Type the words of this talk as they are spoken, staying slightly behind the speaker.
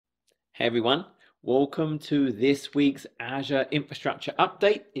Hey everyone, welcome to this week's Azure Infrastructure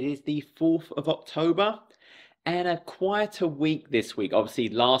Update. It is the 4th of October and a quieter week this week. Obviously,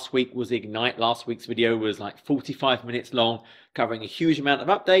 last week was Ignite. Last week's video was like 45 minutes long, covering a huge amount of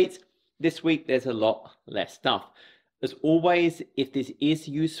updates. This week, there's a lot less stuff. As always, if this is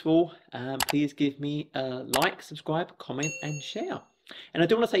useful, please give me a like, subscribe, comment, and share. And I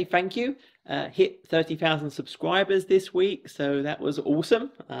do want to say thank you. Hit 30,000 subscribers this week, so that was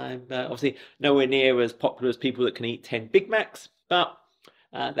awesome. I'm obviously nowhere near as popular as people that can eat 10 Big Macs, but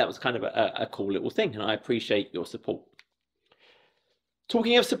that was kind of a cool little thing, and I appreciate your support.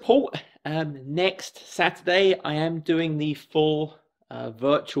 Talking of support, next Saturday I am doing the full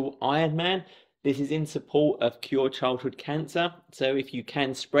virtual Ironman. This is in support of Cure Childhood Cancer. So if you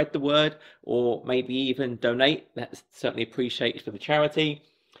can spread the word or maybe even donate, that's certainly appreciated for the charity.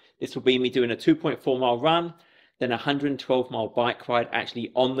 This will be me doing a 2.4-mile run, then a 112-mile bike ride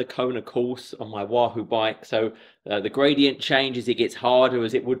actually on the Kona course on my Wahoo bike. So the gradient changes, it gets harder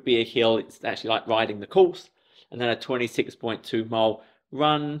as it would be a hill. It's actually like riding the course. And then a 26.2-mile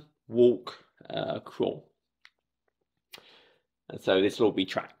run, walk, crawl. And so this will all be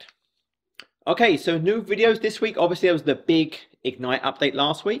tracked. Okay, so new videos this week. Obviously, there was the big Ignite update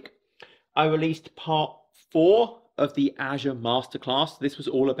last week. I released part 4 of the Azure Masterclass. This was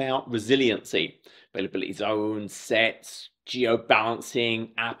all about resiliency, availability zones, sets,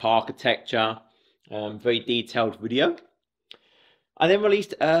 geo-balancing, app architecture, very detailed video. I then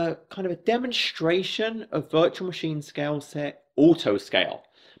released a kind of a demonstration of virtual machine scale set auto scale.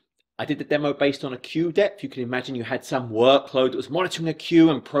 I did the demo based on a queue depth. You can imagine you had some workload that was monitoring a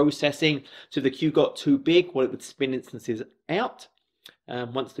queue and processing. So if the queue got too big, well, it would spin instances out.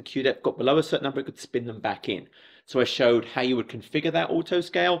 Once the queue depth got below a certain number, it could spin them back in. So I showed how you would configure that auto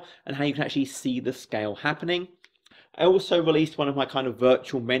scale and how you can actually see the scale happening. I also released one of my kind of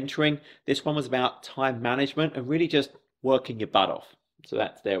virtual mentoring. This one was about time management and really just working your butt off. So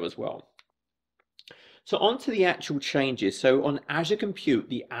that's there as well. So on to the actual changes. So on Azure Compute,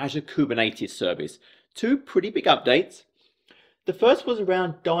 the Azure Kubernetes service, 2 pretty big updates. The first was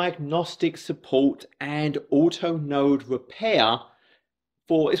around diagnostic support and auto node repair.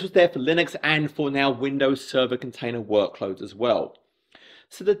 This was there for Linux and for now Windows Server container workloads as well.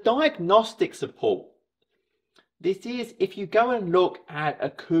 So the diagnostic support, this is if you go and look at a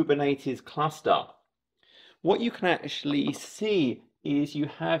Kubernetes cluster, what you can actually see is you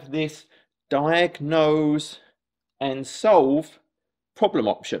have this diagnose and solve problem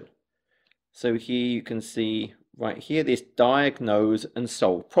option. So here you can see right here this diagnose and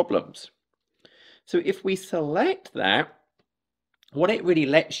solve problems. So if we select that, what it really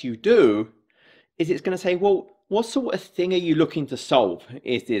lets you do is it's going to say, well, what sort of thing are you looking to solve?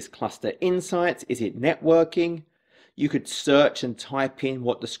 Is this cluster insights? Is it networking? You could search and type in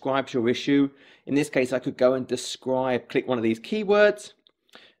what describes your issue. In this case, I could go and click one of these keywords.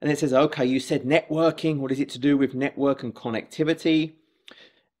 And it says, okay, you said networking. What is it to do with network and connectivity?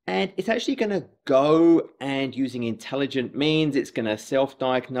 And it's actually going to go and using intelligent means, it's going to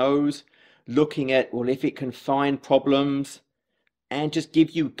self-diagnose, looking at, well, if it can find problems and just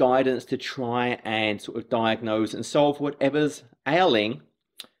give you guidance to try and sort of diagnose and solve whatever's ailing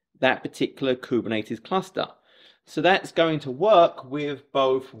that particular Kubernetes cluster. So that's going to work with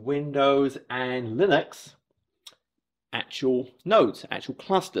both Windows and Linux actual nodes, actual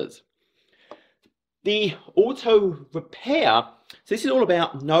clusters. The auto repair, so this is all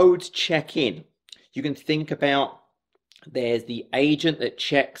about nodes check-in. You can think about there's the agent that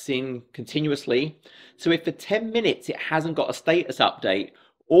checks in continuously. So if for 10 minutes it hasn't got a status update,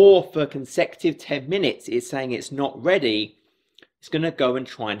 or for consecutive 10 minutes it's saying it's not ready, it's going to go and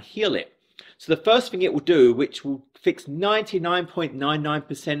try and heal it. So the first thing it will do, which will fix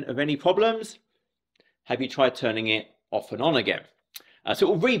 99.99% of any problems, have you tried turning it off and on again? So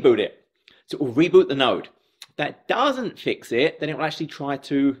it will reboot it. So it will reboot the node. If that doesn't fix it, then it will actually try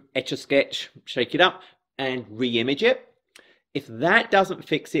to etch a sketch, shake it up, and re-image it. If that doesn't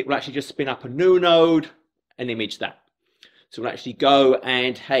fix it, we'll actually just spin up a new node and image that. So we'll actually go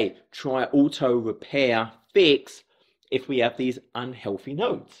and, hey, try auto repair fix if we have these unhealthy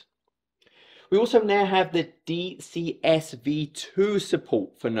nodes. We also now have the DCSv2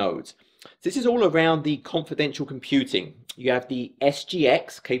 support for nodes. This is all around the confidential computing. You have the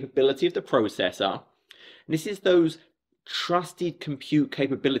SGX capability of the processor. And this is those trusted compute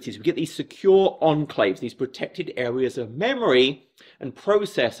capabilities. We get these secure enclaves, these protected areas of memory and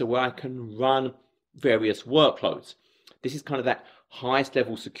processor where I can run various workloads. This is kind of that highest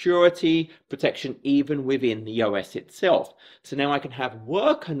level security protection even within the OS itself. So now I can have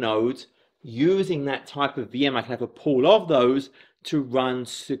worker nodes using that type of VM. I can have a pool of those to run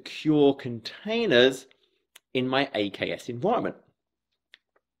secure containers in my AKS environment.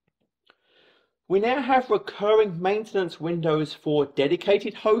 We now have recurring maintenance windows for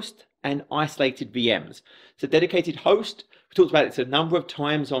dedicated host and isolated VMs. So dedicated host, we talked about it a number of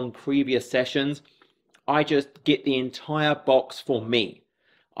times on previous sessions. I just get the entire box for me.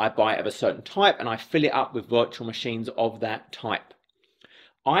 I buy it of a certain type and I fill it up with virtual machines of that type.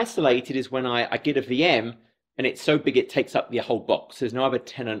 Isolated is when I get a VM and it's so big it takes up the whole box. There's no other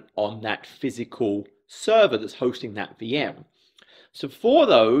tenant on that physical server that's hosting that VM. So for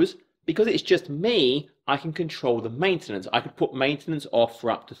those, because it's just me, I can control the maintenance. I could put maintenance off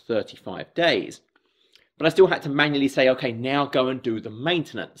for up to 35 days. But I still had to manually say, okay, now go and do the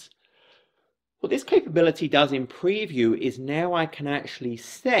maintenance. What this capability does in preview is now I can actually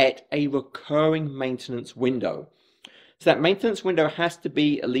set a recurring maintenance window. So that maintenance window has to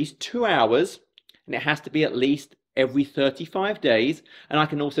be at least 2 hours, and it has to be at least every 35 days. And I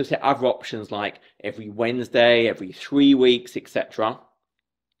can also set other options like every Wednesday, every 3 weeks, etc.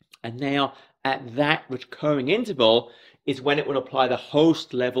 And now at that recurring interval is when it will apply the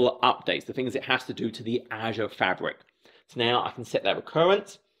host level updates, the things it has to do to the Azure fabric. So now I can set that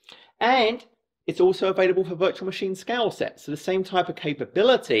recurrence, and it's also available for virtual machine scale sets. So the same type of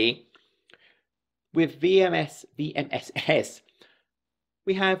capability with VMSS,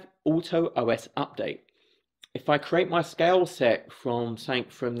 we have auto OS update. If I create my scale set from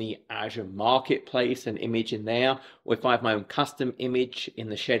the Azure Marketplace, an image in there, or if I have my own custom image in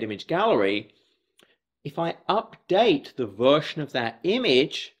the shared image gallery, if I update the version of that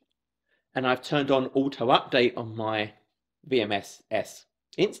image and I've turned on auto update on my VMSS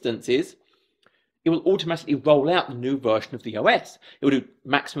instances, it will automatically roll out the new version of the OS. It will do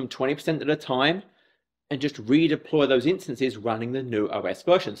maximum 20% at a time and just redeploy those instances running the new OS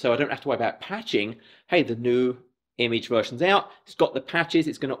version. So I don't have to worry about patching. Hey, the new image version's out. It's got the patches.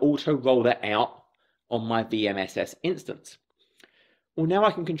 It's going to auto roll that out on my VMSS instance. Well, now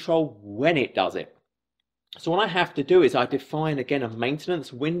I can control when it does it. So what I have to do is I define, again, a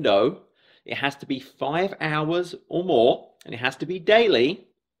maintenance window. It has to be 5 hours or more, and it has to be daily.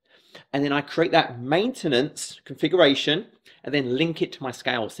 And then I create that maintenance configuration and then link it to my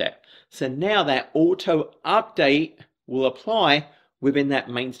scale set. So now that auto update will apply within that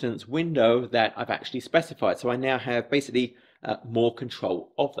maintenance window that I've actually specified. So I now have basically more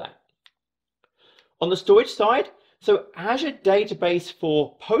control of that. On the storage side, so Azure Database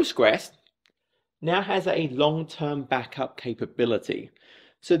for Postgres now has a long-term backup capability.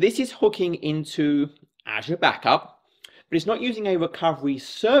 So this is hooking into Azure Backup, but it's not using a recovery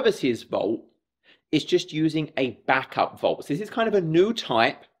services vault. It's just using a backup vault. So this is kind of a new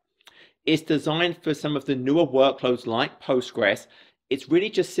type. It's designed for some of the newer workloads like Postgres. It's really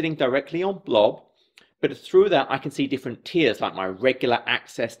just sitting directly on Blob, but through that I can see different tiers like my regular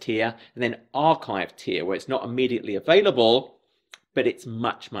access tier and then archive tier where it's not immediately available, but it's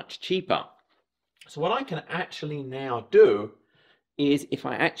much, much cheaper. So what I can actually now do is if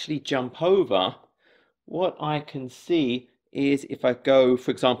I actually jump over, what I can see is if I go,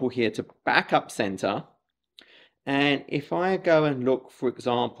 for example, here to Backup Center, and if I go and look, for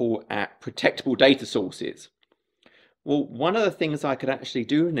example, at protectable data sources, well, one of the things I could actually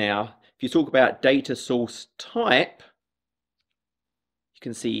do now, if you talk about data source type, you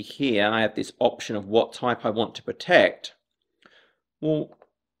can see here I have this option of what type I want to protect. Well,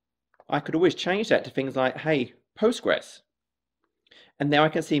 I could always change that to things like, hey, Postgres. And now I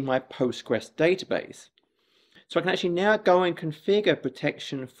can see my Postgres database. So I can actually now go and configure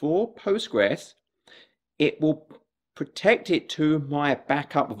protection for Postgres. It will protect it to my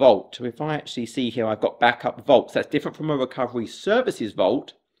backup vault. So if I actually see here, I've got backup vaults. That's different from a recovery services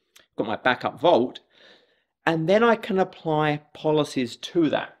vault. I've got my backup vault. And then I can apply policies to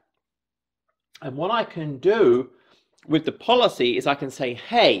that. And what I can do with the policy is I can say,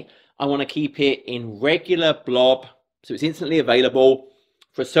 hey, I want to keep it in regular blob, so it's instantly available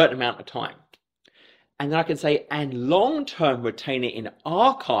for a certain amount of time. And then I can say, and long-term retain it in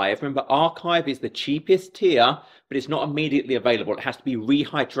archive. Remember, archive is the cheapest tier, but it's not immediately available. It has to be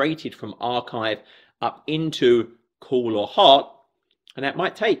rehydrated from archive up into cool or hot. And that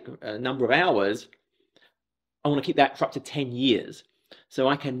might take a number of hours. I want to keep that for up to 10 years. So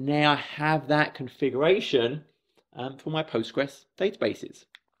I can now have that configuration for my Postgres databases.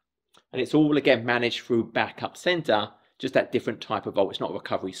 And it's all, again, managed through Backup Center, just that different type of vault. It's not a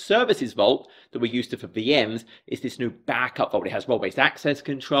recovery services vault that we're used to for VMs. It's this new backup vault. It has role-based access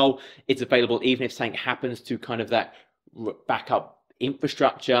control. It's available even if something happens to kind of that backup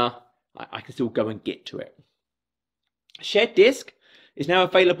infrastructure. I can still go and get to it. Shared disk is now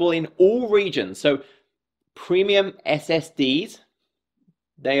available in all regions. So premium SSDs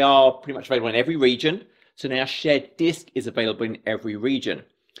They are pretty much available in every region. So now shared disk is available in every region.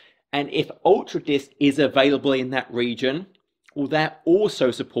 And if UltraDisk is available in that region, well, that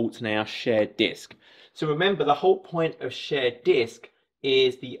also supports now shared disk. So remember, the whole point of shared disk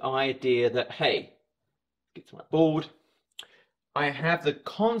is the idea that, hey, get to my board, I have the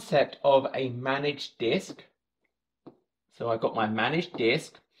concept of a managed disk. So I've got my managed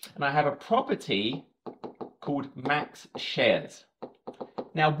disk, and I have a property called max shares.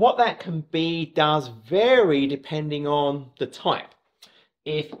 Now, what that can be does vary depending on the type.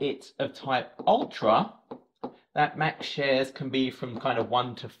 If it's of type Ultra, that max shares can be from kind of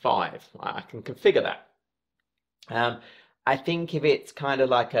 1 to 5. I can configure that. I think if it's kind of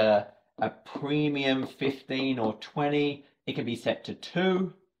like a premium 15 or 20, it can be set to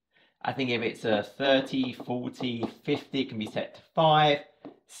 2. I think if it's a 30, 40, 50, it can be set to 5.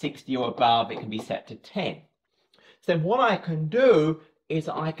 60 or above, it can be set to 10. So then what I can do is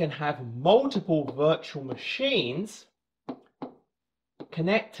I can have multiple virtual machines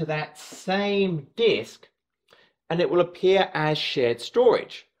connect to that same disk, and it will appear as shared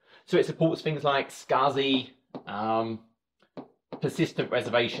storage. So it supports things like SCSI, persistent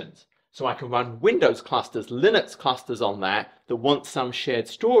reservations. So I can run Windows clusters, Linux clusters on that want some shared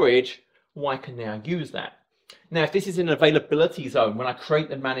storage. Well, I can now use that. Now, if this is in an availability zone, when I create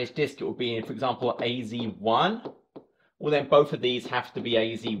the managed disk, it will be in, for example, AZ1. Well, then both of these have to be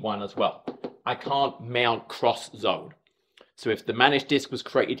AZ1 as well. I can't mount cross zone. So if the managed disk was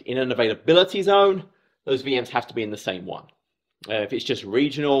created in an availability zone, those VMs have to be in the same one. If it's just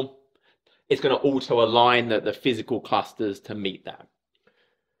regional, it's going to auto align the physical clusters to meet that.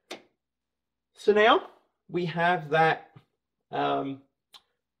 So now we have that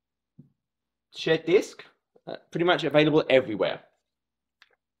shared disk pretty much available everywhere.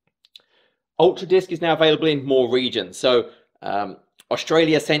 UltraDisk is now available in more regions. So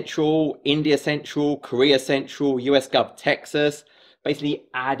Australia Central, India Central, Korea Central, US Gov Texas, basically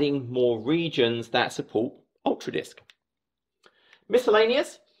adding more regions that support UltraDisk.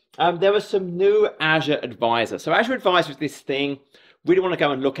 Miscellaneous, there was some new Azure Advisor. So Azure Advisor is this thing really want to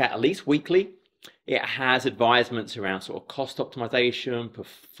go and look at least weekly. It has advisements around sort of cost optimization,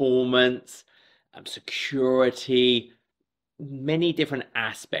 performance, security, many different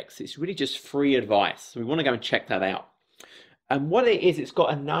aspects. It's really just free advice. So we want to go and check that out. And what it is, it's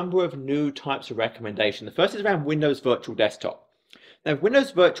got a number of new types of recommendation. The first is around Windows Virtual Desktop. Now,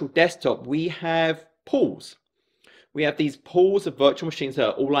 Windows Virtual Desktop, we have pools. We have these pools of virtual machines that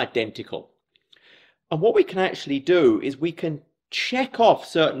are all identical. And what we can actually do is we can check off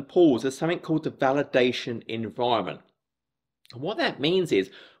certain pools as something called the validation environment. And what that means is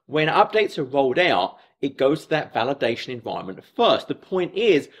when updates are rolled out, it goes to that validation environment first. The point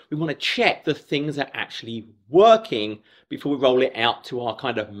is we want to check the things are actually working before we roll it out to our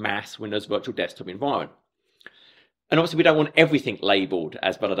kind of mass Windows Virtual Desktop environment. And obviously we don't want everything labeled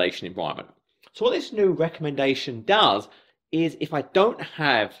as validation environment. So what this new recommendation does is if I don't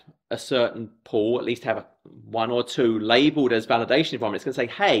have a certain pool, at least have one or two labeled as validation environment, it's going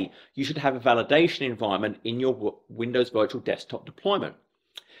to say, hey, you should have a validation environment in your Windows Virtual Desktop deployment.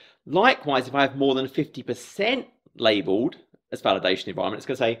 Likewise, if I have more than 50% labeled as validation environment, it's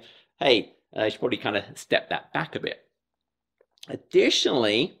going to say, hey, you should probably kind of step that back a bit.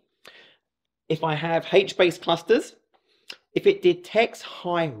 Additionally, if I have H-based clusters, if it detects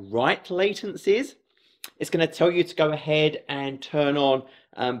high write latencies, it's going to tell you to go ahead and turn on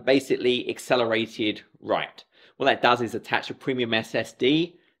basically accelerated write. What that does is attach a premium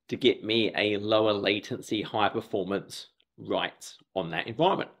SSD to get me a lower latency, high performance write on that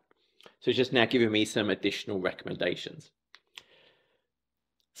environment. So it's just now giving me some additional recommendations.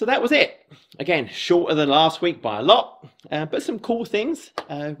 So that was it. Again, shorter than last week by a lot, but some cool things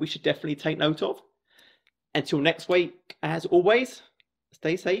we should definitely take note of. Until next week, as always,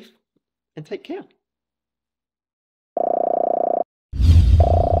 stay safe and take care.